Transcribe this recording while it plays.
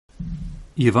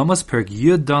Yevamos Perek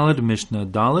Yud Daled Mishnah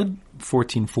Daled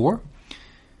 14:4.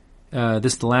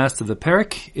 This is the last of the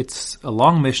Perek. It's a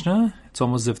long Mishnah. It's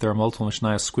almost as if there are multiple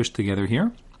Mishnayos squished together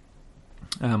here.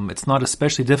 It's not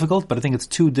especially difficult, but I think it's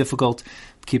too difficult to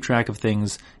keep track of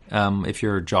things if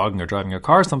you're jogging or driving your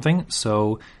car or something.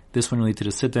 So this one, you'll need to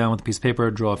just sit down with a piece of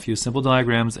paper, draw a few simple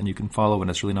diagrams, and you can follow, and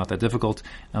it's really not that difficult,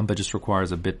 but just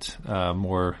requires a bit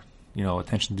more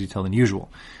attention to detail than usual.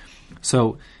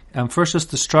 So first,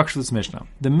 just the structure of this Mishnah.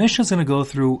 The Mishnah is going to go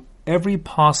through every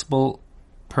possible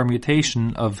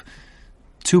permutation of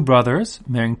two brothers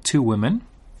marrying two women.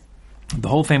 The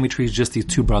whole family tree is just these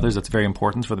two brothers. That's very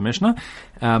important for the Mishnah.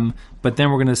 But then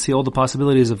we're going to see all the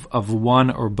possibilities of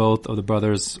one or both of the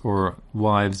brothers or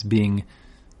wives being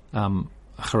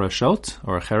charashot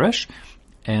or cheresh,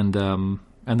 and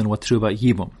then what to do about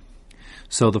yibum.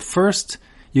 So the first,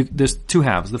 there's two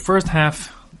halves. The first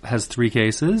half has three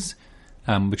cases,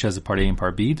 which has a part A and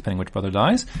part B, depending which brother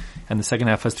dies, and the second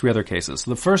half has three other cases.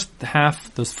 So the first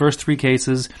half, those first three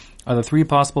cases, are the three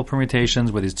possible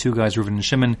permutations where these two guys, Reuven and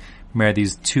Shimon, marry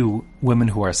these two women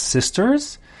who are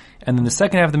sisters, and then the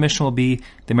second half of the Mishnah will be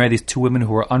they marry these two women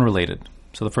who are unrelated.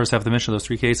 So the first half of the Mishnah, those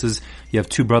three cases, you have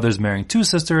two brothers marrying two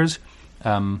sisters.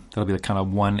 That'll be the kind of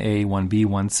 1A, 1B,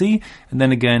 1C. And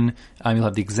then again, you'll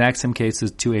have the exact same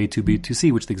cases, 2A, 2B,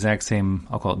 2C, which is the exact same,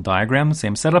 I'll call it diagram, the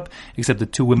same setup, except the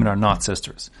two women are not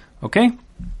sisters. Okay?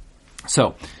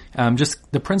 So,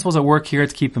 just the principles at work here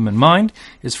to keep them in mind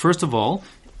is, first of all,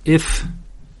 if,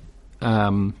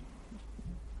 in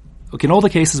all the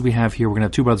cases we have here, we're going to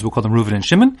have two brothers, we'll call them Reuven and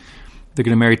Shimon. They're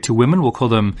going to marry two women, we'll call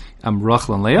them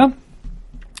Rachel and Leah.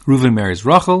 Reuven marries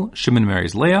Rachel, Shimon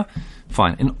marries Leah.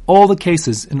 Fine. In all the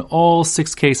cases, in all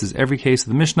six cases, every case of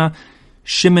the Mishnah,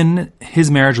 Shimon, his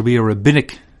marriage will be a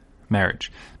rabbinic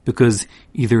marriage, because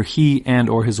either he and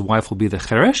or his wife will be the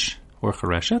cheresh, or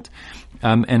chereshet,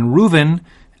 and Reuven,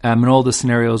 in all the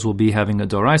scenarios, will be having a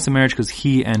doraisa marriage, because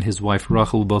he and his wife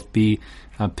Rachel will both be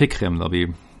pikchim, they'll be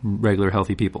regular,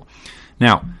 healthy people.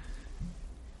 Now,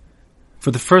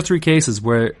 for the first three cases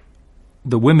where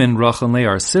the women, Rachel and Leah,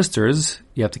 are sisters,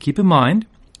 you have to keep in mind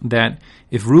that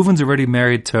if Reuven's already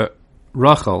married to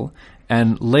Rachel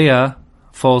and Leah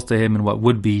falls to him in what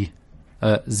would be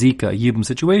a Zika, a Yibum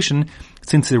situation,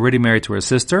 since he's already married to her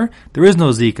sister, there is no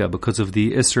Zika because of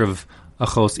the Isser of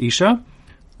Achos Isha.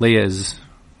 Leah is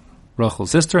Rachel's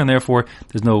sister, and therefore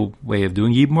there's no way of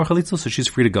doing Yibum or Chalitza, so she's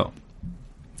free to go.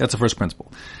 That's the first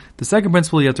principle. The second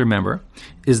principle you have to remember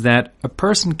is that a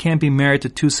person can't be married to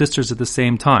two sisters at the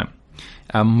same time.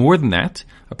 More than that,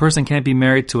 a person can't be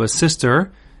married to a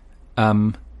sister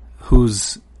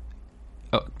who's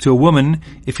to a woman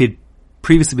if he'd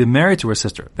previously been married to her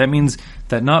sister. That means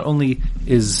that not only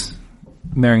is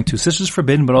marrying two sisters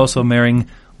forbidden, but also marrying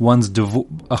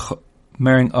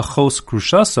marrying achos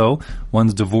grushaso,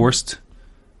 one's divorced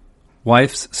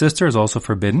wife's sister, is also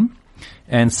forbidden.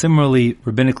 And similarly,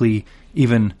 rabbinically,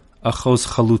 even achos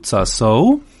chalutza,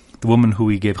 so the woman who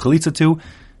he gave chalitza to,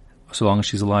 so long as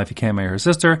she's alive, he can't marry her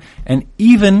sister. And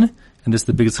even, and this is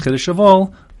the biggest chiddush of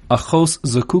all, achos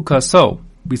zakuka, so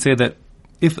we say that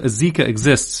if a zika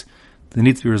exists, it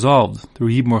needs to be resolved through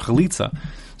yibum or chalitza.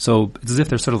 So it's as if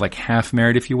they're sort of like half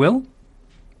married, if you will,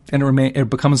 and it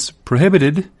becomes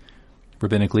prohibited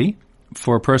rabbinically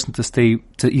for a person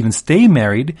to even stay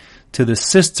married to the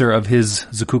sister of his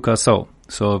zakuka.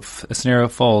 So if a scenario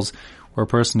falls where a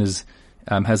person has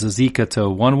a zika to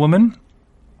one woman,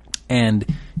 and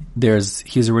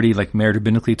he's already like married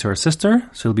rabbinically to her sister,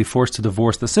 so he'll be forced to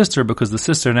divorce the sister because the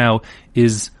sister now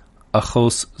is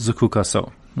achos zakuka.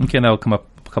 So, okay, that will come up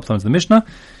a couple times in the Mishnah.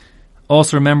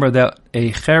 Also remember that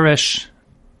a cheresh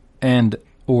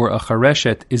or a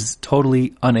chereshet is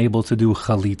totally unable to do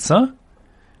chalitza.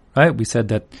 Right? We said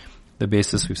that the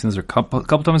basis, we've seen this a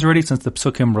couple times already, since the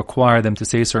psukim require them to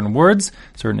say certain words,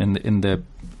 certain in the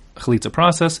chalitza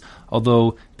process,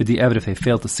 although b'di'evet, if they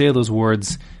fail to say those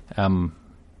words,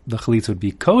 the chalitza would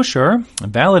be kosher, a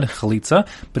valid chalitza,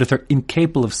 but if they're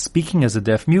incapable of speaking as a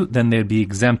deaf mute, then they'd be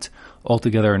exempt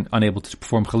altogether and unable to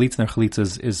perform chalitza, and their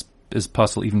chalitza is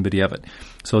possible even b'di'evet.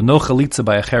 So no chalitza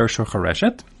by a cheresh or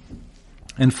chereshet.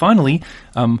 And finally,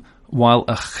 while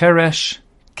a cheresh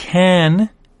can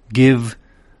give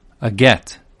a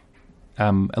get,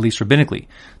 at least rabbinically,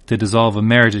 to dissolve a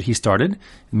marriage that he started,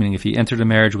 meaning if he entered a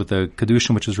marriage with a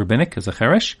kedushin, which is rabbinic, as a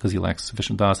cheresh, because he lacks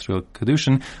sufficient das through a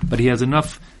kedushin, but he has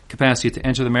enough capacity to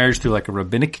enter the marriage through like a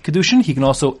rabbinic kedushin, he can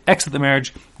also exit the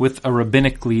marriage with a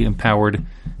rabbinically empowered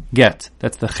get.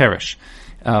 That's the cheresh.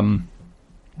 But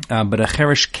a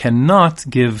cheresh cannot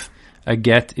give a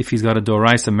get if he's got a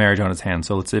doraisa marriage on his hands.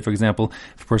 So let's say, for example,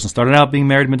 if a person started out being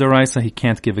married midoraisa, he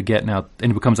can't give a get now,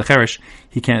 and he becomes a cheresh,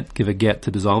 he can't give a get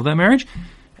to dissolve that marriage.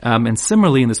 And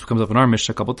similarly, and this comes up in our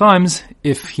Mishnah a couple of times,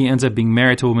 if he ends up being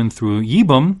married to a woman through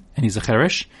Yibum, and he's a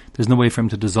cheresh, there's no way for him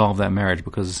to dissolve that marriage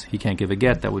because he can't give a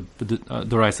get that would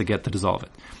doraisa get to dissolve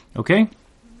it. Okay?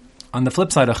 On the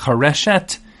flip side, a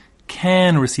chereshet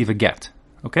can receive a get.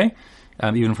 Okay?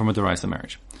 Even from a doraisa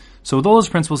marriage. So with all those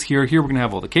principles here we're going to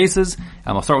have all the cases.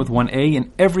 I'll start with 1a.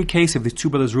 In every case, if the two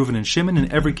brothers, Reuven and Shimon,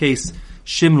 in every case,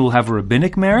 Shimon will have a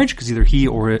rabbinic marriage, because either he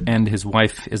and his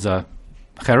wife is a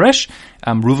cheresh.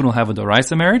 Reuven will have a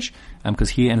doraisa marriage,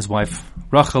 because he and his wife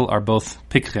Rachel are both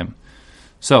pikchim.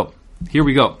 So, here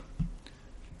we go.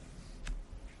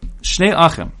 Shnei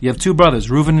achim. You have two brothers,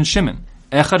 Reuven and Shimon.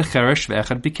 Echad cheresh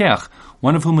ve'echad pikeach.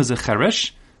 One of whom is a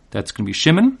cheresh. That's going to be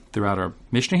Shimon throughout our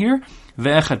Mishnah here.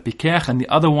 Ve'echad pikeach, and the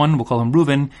other one, we'll call him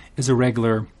Reuven, is a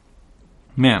regular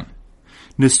man.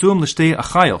 Nisum l'shtei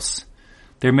achayos.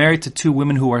 They're married to two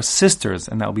women who are sisters,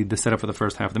 and that will be the setup for the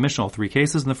first half of the Mishnah, all three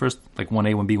cases in the first, like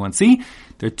 1a, 1b, 1c.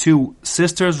 They're two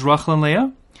sisters, Rachel and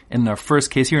Leah. In our first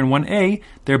case here in 1a,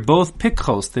 they're both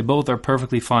pikchos. They both are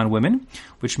perfectly fine women,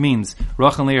 which means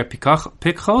Rachel and Leah are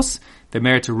pikchos. They're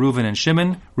married to Reuven and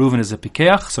Shimon. Reuven is a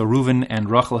pikeach, so Reuven and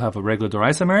Rachel have a regular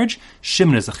doraisa marriage.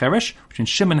 Shimon is a cheresh, which means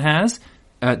Shimon has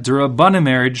a derabana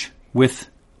marriage with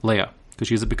Leah, because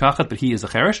she's a pikachat, but he is a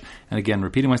cheresh. And again,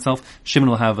 repeating myself, Shimon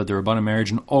will have a derabana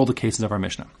marriage in all the cases of our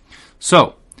Mishnah.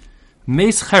 So,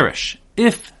 meis cheresh,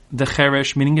 if the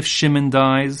cheresh, meaning if Shimon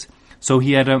dies, so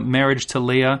he had a marriage to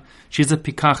Leah, she's a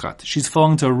pikachat. She's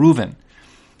falling to Reuven,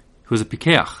 who's a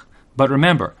pikeach. But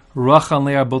remember, Rachel and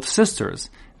Leah are both sisters.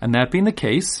 And that being the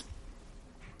case,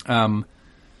 there's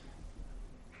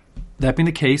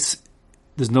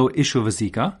no issue of a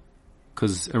zika,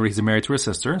 because he's married to her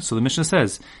sister. So the Mishnah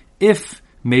says, if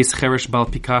meis cheresh bal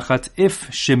pikachat,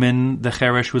 if Shimon, the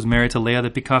cheresh who's married to Leah,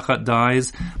 the pikachat,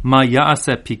 dies, ma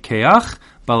ya'aseh pikeach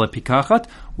bal pikachat,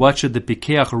 what should the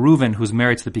pikeach Reuven, who's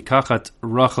married to the pikachat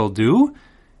Rachel, do?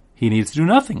 He needs to do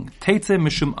nothing. Teitze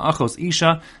mishum achos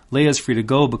isha, Leah is free to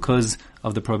go because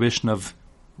of the prohibition of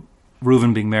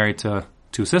Reuven being married to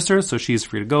two sisters, so she's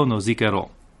free to go, no zika at all.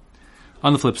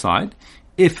 On the flip side,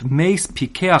 if meis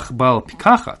pikeach bal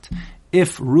pikachat,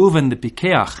 if Reuven the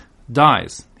pikeach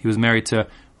dies, he was married to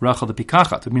Rachel the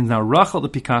pikachat, it means now Rachel the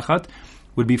pikachat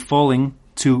would be falling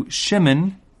to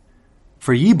Shimon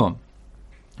for Yibum.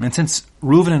 And since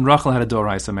Reuven and Rachel had a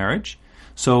doraisa marriage,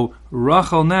 so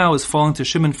Rachel now is falling to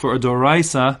Shimon for a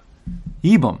doraisa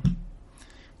Yibum.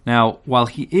 Now, while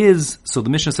he is, so the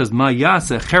Mishnah says, Ma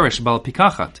yaseh cheresh bal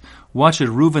pikachat. What should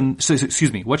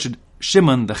what should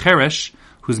Shimon, the cheresh,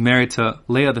 who's married to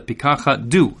Leah, the pikachat,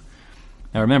 do?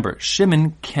 Now remember,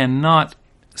 Shimon cannot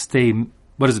stay,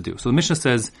 what does it do? So the Mishnah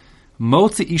says,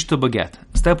 Motzi ishto baget.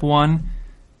 Step 1,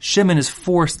 Shimon is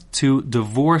forced to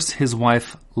divorce his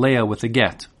wife Leah with a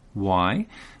get. Why?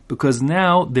 Because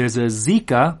now there's a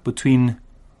zika between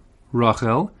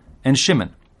Rachel and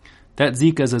Shimon. That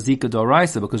zika is a zika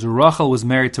doraisa because Rachel was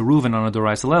married to Reuven on a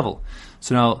doraisa level.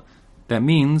 So now that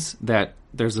means that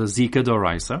there's a zika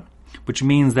doraisa, which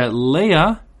means that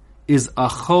Leah is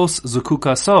achos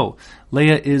zakuka. So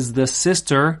Leah is the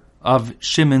sister of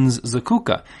Shimon's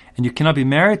zakuka, and you cannot be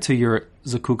married to your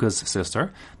zakuka's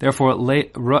sister. Therefore,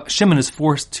 Shimon is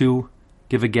forced to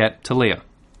give a get to Leah.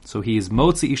 So he is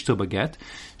motzi ishto baget.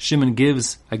 Shimon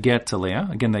gives a get to Leah.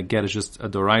 Again, that get is just a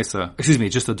doraisa.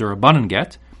 Just a durabanan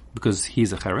get, because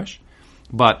he's a cheresh,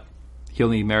 but he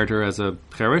only married her as a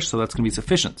cheresh, so that's going to be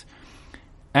sufficient.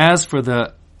 As for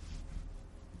the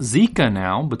zika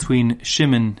now between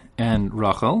Shimon and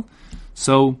Rachel,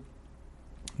 so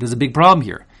there's a big problem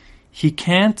here. He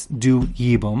can't do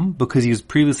yibum because he was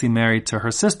previously married to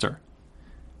her sister,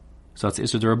 so that's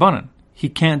Isser Durabanan. He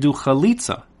can't do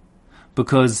chalitza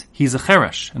because he's a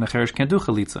cheresh, and a cheresh can't do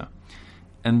chalitza,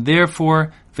 and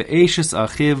therefore ve'eshes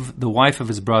achiv, the wife of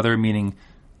his brother, meaning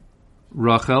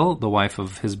Rachel, the wife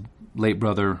of his late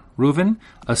brother Reuven,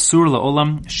 asur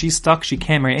la'olam, she's stuck, she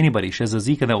can't marry anybody. She has a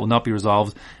zika that will not be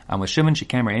resolved with Shimon, she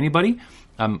can't marry anybody.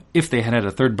 If they had a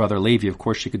third brother, Levi, of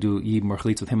course she could do yib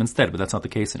morchalitz with him instead, but that's not the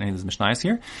case in any of the Mishnayos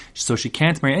here. So she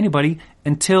can't marry anybody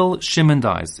until Shimon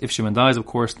dies. If Shimon dies, of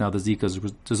course, now the zika is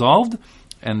dissolved,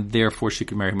 and therefore she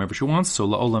can marry whomever she wants. So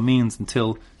la'olam means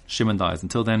until Shimon dies.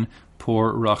 Until then,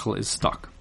 poor Rachel is stuck.